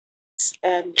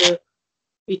And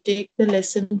we take the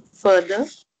lesson further.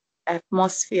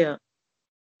 Atmosphere,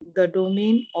 the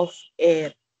domain of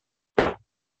air.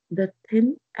 The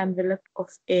thin envelope of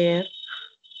air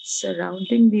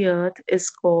surrounding the Earth is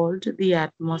called the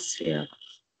atmosphere.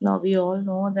 Now, we all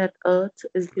know that Earth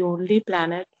is the only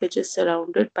planet which is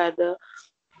surrounded by the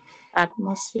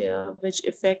atmosphere, which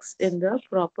affects in the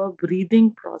proper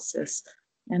breathing process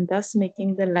and thus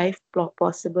making the life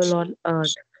possible on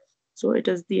Earth. So, it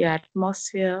is the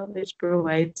atmosphere which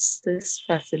provides this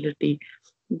facility.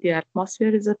 The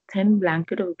atmosphere is a thin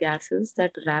blanket of gases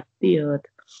that wrap the Earth.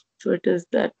 So, it is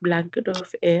that blanket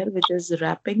of air which is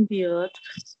wrapping the Earth,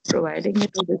 providing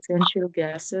it with essential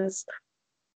gases,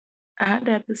 and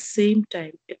at the same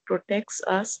time, it protects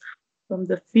us from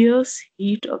the fierce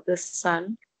heat of the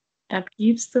sun and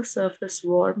keeps the surface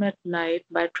warm at night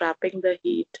by trapping the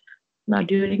heat. Now,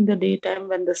 during the daytime,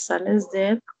 when the sun is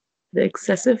there, the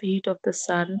excessive heat of the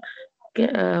sun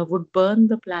would burn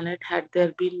the planet had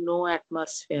there been no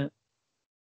atmosphere.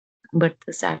 But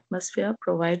this atmosphere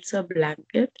provides a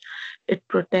blanket. It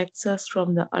protects us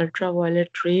from the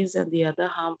ultraviolet rays and the other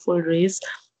harmful rays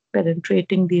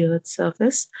penetrating the Earth's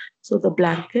surface. So the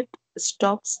blanket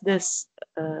stops this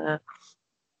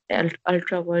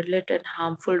ultraviolet and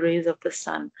harmful rays of the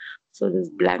sun. So this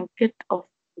blanket of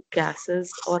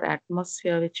gases or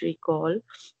atmosphere, which we call,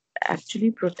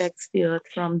 actually protects the Earth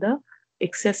from the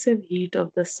excessive heat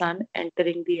of the sun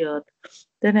entering the Earth.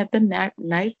 Then at the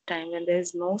night time, when there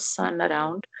is no sun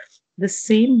around, the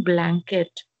same blanket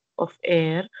of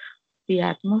air, the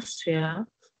atmosphere,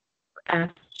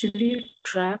 actually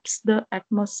traps the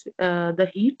atmosphere,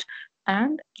 the heat,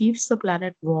 and keeps the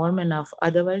planet warm enough.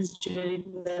 Otherwise, during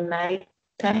the night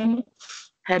time,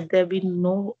 had there been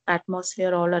no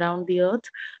atmosphere all around the Earth,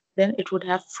 then it would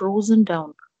have frozen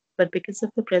down. But because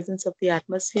of the presence of the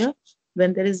atmosphere,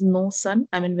 when there is no sun,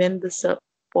 I mean, when this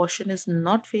portion is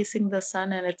not facing the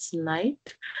sun and it's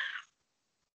night,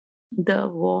 the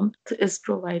warmth is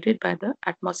provided by the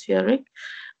atmospheric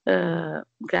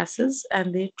gases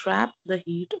and they trap the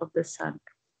heat of the sun.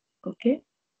 Okay,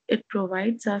 it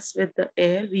provides us with the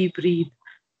air we breathe,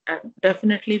 and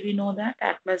definitely we know that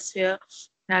atmosphere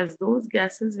has those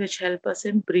gases which help us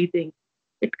in breathing.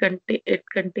 It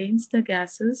contains the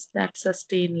gases that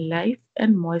sustain life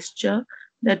and moisture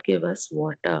that give us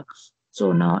water.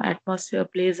 So now atmosphere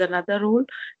plays another role.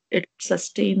 It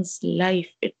sustains life.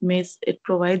 It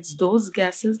provides those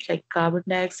gases like carbon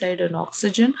dioxide and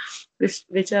oxygen,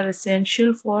 which are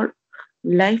essential for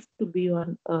life to be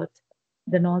on Earth.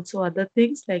 Then also other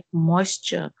things like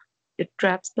moisture. It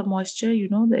traps the moisture,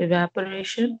 the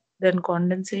evaporation, then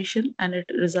condensation, and it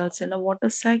results in a water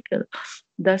cycle,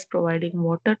 thus providing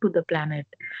water to the planet.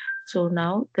 So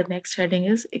now the next heading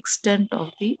is extent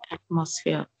of the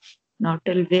atmosphere. Now,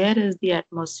 till where is the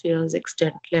atmosphere's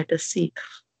extent? Let us see.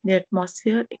 The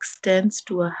atmosphere extends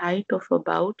to a height of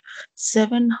about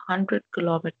 700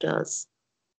 kilometers.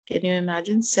 Can you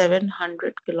imagine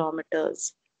 700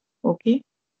 kilometers? Okay,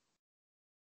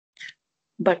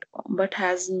 but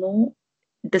has no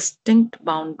distinct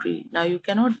boundary. Now you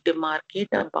cannot demarcate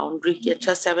a boundary कि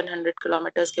अच्छा 700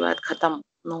 kilometers के बाद खत्म.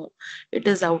 No, it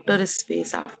is outer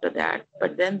space after that.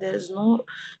 But then there is no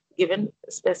given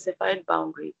specified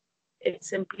boundary. It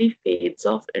simply fades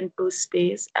off into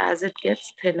space as it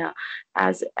gets thinner.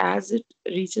 As it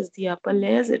reaches the upper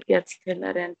layers, it gets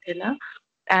thinner and thinner,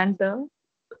 and the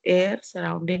air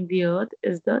surrounding the Earth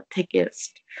is the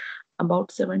thickest. About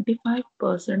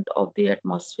 75% of the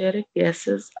atmospheric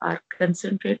gases are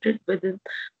concentrated within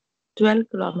 12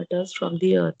 kilometers from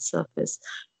the Earth's surface.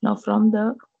 Now, from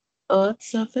the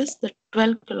Earth's surface, the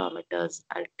 12 kilometers,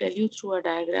 I'll tell you through a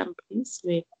diagram, please.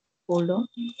 Wait, hold on.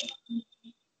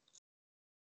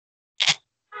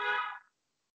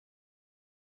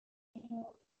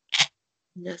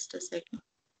 Just a second.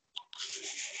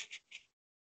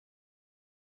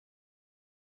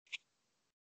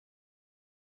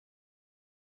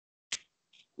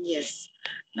 Yes.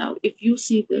 Now, if you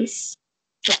see this,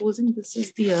 supposing this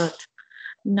is the Earth.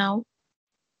 Now,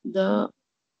 the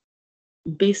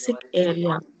basic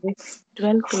area is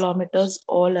 12 kilometers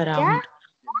all around.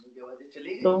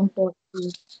 Don't talk,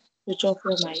 please. Switch off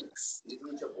your mics.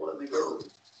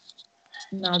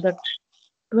 Now, the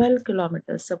 12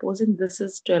 kilometers, supposing this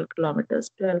is 12 kilometers,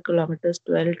 12 kilometers,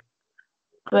 12,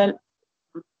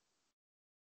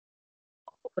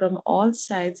 from all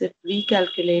sides, if we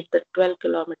calculate the 12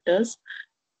 kilometers,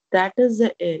 that is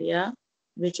the area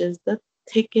which is the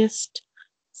thickest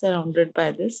surrounded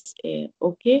by this air.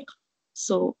 Okay,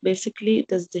 so basically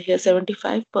it is here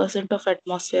 75% of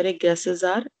atmospheric gases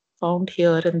are found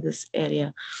here in this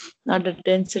area. Now, the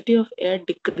density of air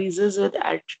decreases with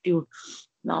altitude.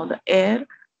 Now, the air,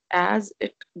 as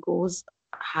it goes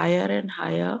higher and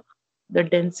higher, the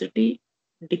density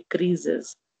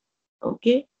decreases.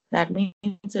 Okay, that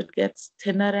means it gets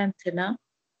thinner and thinner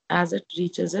as it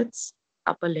reaches its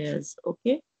upper layers.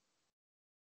 Okay,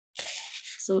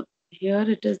 so here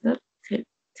it is the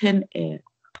thin air.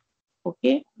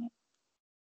 Okay,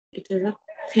 it is a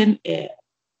thin air.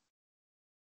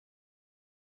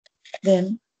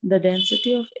 Then the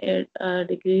density of air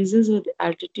decreases with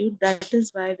altitude. That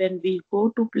is why when we go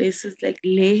to places like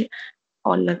Leh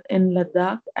or in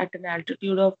Ladakh at an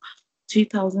altitude of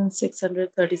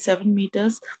 3,637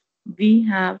 meters, we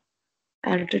have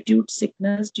altitude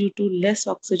sickness due to less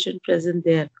oxygen present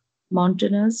there.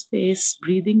 Mountaineers face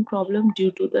breathing problem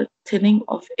due to the thinning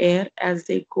of air as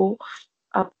they go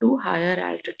up to higher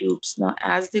altitudes. Now,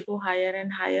 as they go higher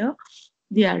and higher,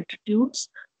 the altitudes,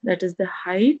 that is the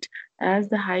height, as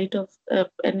the height of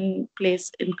any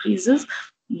place increases,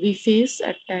 we face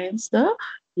at times the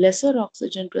lesser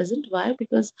oxygen present. Why?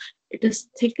 Because it is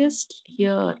thickest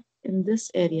here in this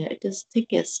area, it is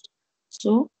thickest.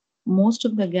 So, most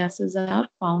of the gases are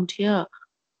found here.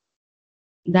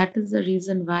 That is the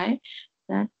reason why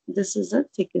that this is the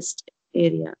thickest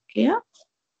area. Clear?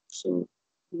 So,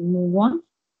 move on.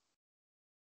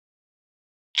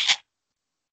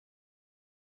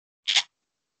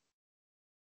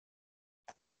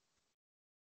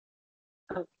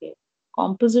 Okay.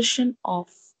 Composition of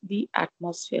the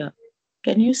atmosphere.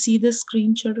 Can you see the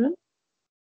screen, children?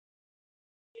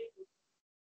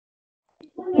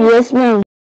 Yes, ma'am.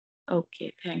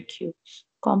 Okay, thank you.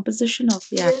 Composition of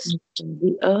the atmosphere.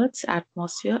 The Earth's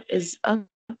atmosphere is a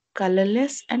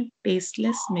colorless and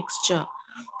tasteless mixture.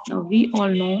 Now, we all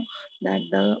know that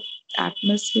the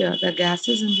atmosphere, the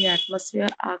gases in the atmosphere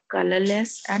are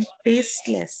colorless and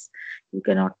tasteless. You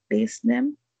cannot taste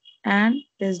them, and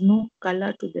there's no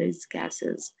color to these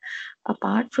gases.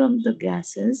 Apart from the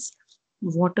gases,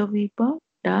 water vapor,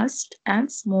 dust, and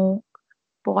smoke,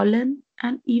 pollen,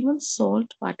 and even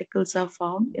salt particles are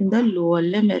found in the lower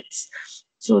limits.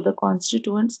 So the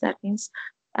constituents, that means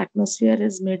atmosphere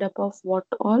is made up of what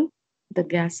all? The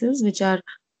gases which are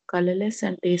colorless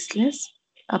and tasteless.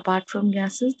 Apart from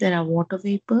gases, there are water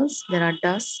vapors, there are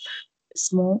dust,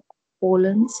 smoke,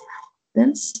 pollens,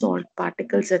 then salt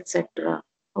particles, etc.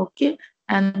 Okay,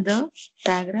 and the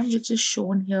diagram which is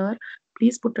shown here,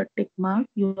 please put a tick mark.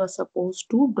 You are supposed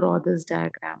to draw this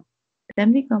diagram.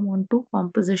 Then we come on to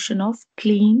composition of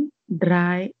clean,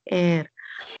 dry air.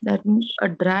 That means a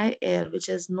dry air which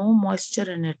has no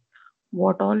moisture in it.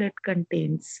 What all it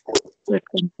contains? So it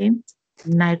contains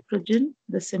nitrogen.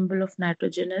 The symbol of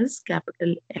nitrogen is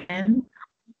capital N.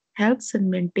 Helps in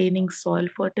maintaining soil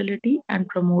fertility and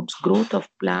promotes growth of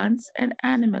plants and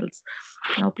animals.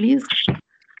 Now, please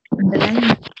underline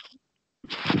that.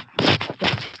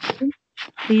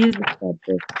 Please stop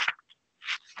this.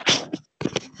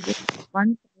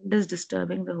 One child is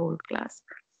disturbing the whole class.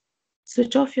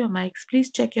 Switch off your mics. Please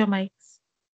check your mics.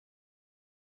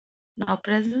 Now,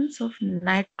 presence of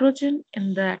nitrogen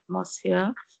in the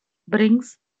atmosphere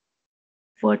brings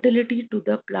fertility to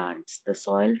the plants. The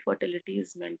soil fertility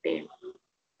is maintained.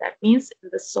 That means in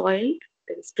the soil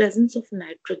there is presence of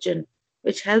nitrogen,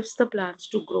 which helps the plants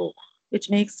to grow, which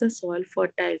makes the soil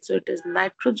fertile. So it is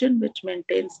nitrogen which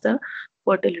maintains the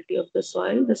fertility of the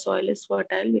soil. The soil is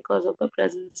fertile because of the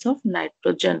presence of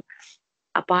nitrogen.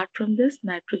 Apart from this,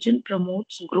 nitrogen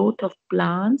promotes growth of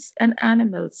plants and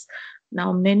animals.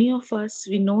 Now, many of us,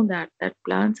 we know that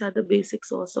plants are the basic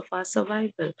source of our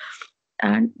survival,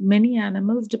 and many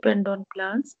animals depend on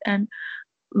plants, and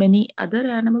many other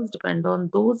animals depend on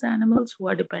those animals who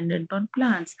are dependent on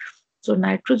plants. So,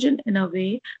 nitrogen, in a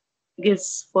way,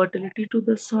 gives fertility to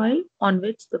the soil on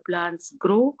which the plants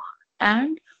grow,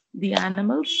 and the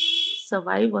animals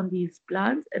survive on these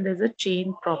plants, and there's a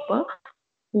chain, proper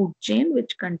food chain,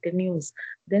 which continues.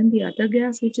 Then the other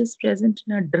gas which is present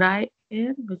in a dry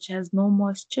air which has no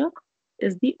moisture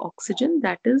is the oxygen,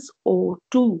 that is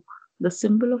O2. The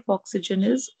symbol of oxygen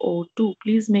is O2.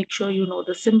 Please make sure you know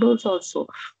the symbols also.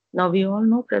 Now we all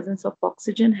know presence of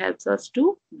oxygen helps us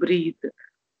to breathe.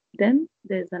 Then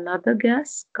there's another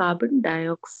gas, carbon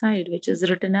dioxide, which is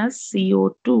written as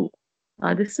CO2.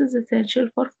 This is essential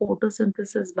for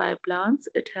photosynthesis by plants.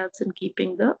 It helps in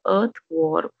keeping the earth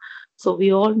warm. So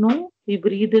we all know we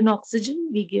breathe in oxygen,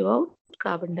 we give out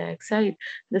carbon dioxide.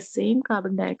 The same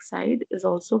carbon dioxide is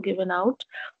also given out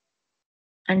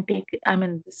and take, I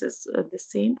mean, this is the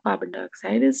same carbon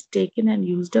dioxide is taken and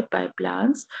used up by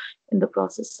plants in the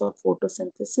process of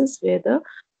photosynthesis, where the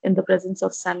in the presence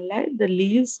of sunlight the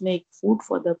leaves make food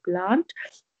for the plant,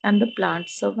 and the plant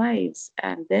survives,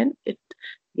 and then it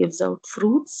gives out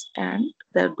fruits, and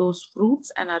those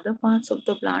fruits and other parts of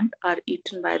the plant are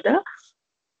eaten by the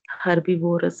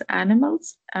herbivorous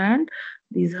animals, and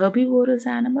these herbivorous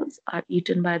animals are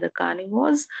eaten by the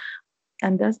carnivores,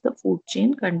 and thus the food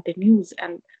chain continues.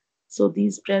 And so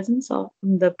the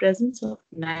presence of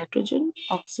nitrogen,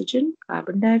 oxygen,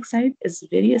 carbon dioxide is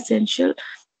very essential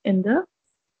in the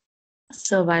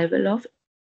survival of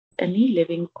any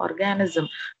living organism.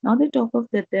 Now they talk of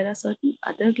that there are certain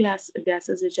other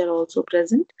gases which are also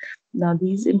present. Now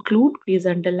these include, please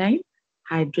underline,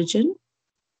 hydrogen,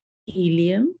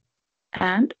 helium,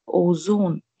 and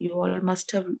ozone. You all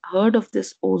must have heard of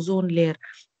this ozone layer.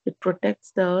 It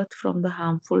protects the earth from the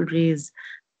harmful rays,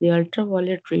 the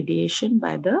ultraviolet radiation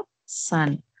by the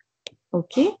sun.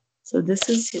 Okay, so this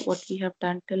is what we have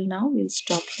done till now. We'll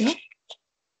stop here.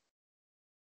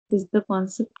 Is the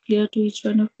concept clear to each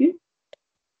one of you?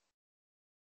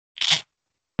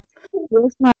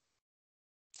 Yes, ma'am.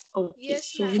 Okay,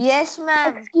 Yes, so ma'am. Yes,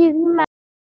 ma'am. Excuse me, ma'am.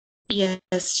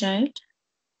 yes, child.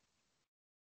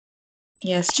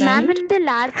 Yes, child. Ma'am, in the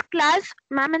last class,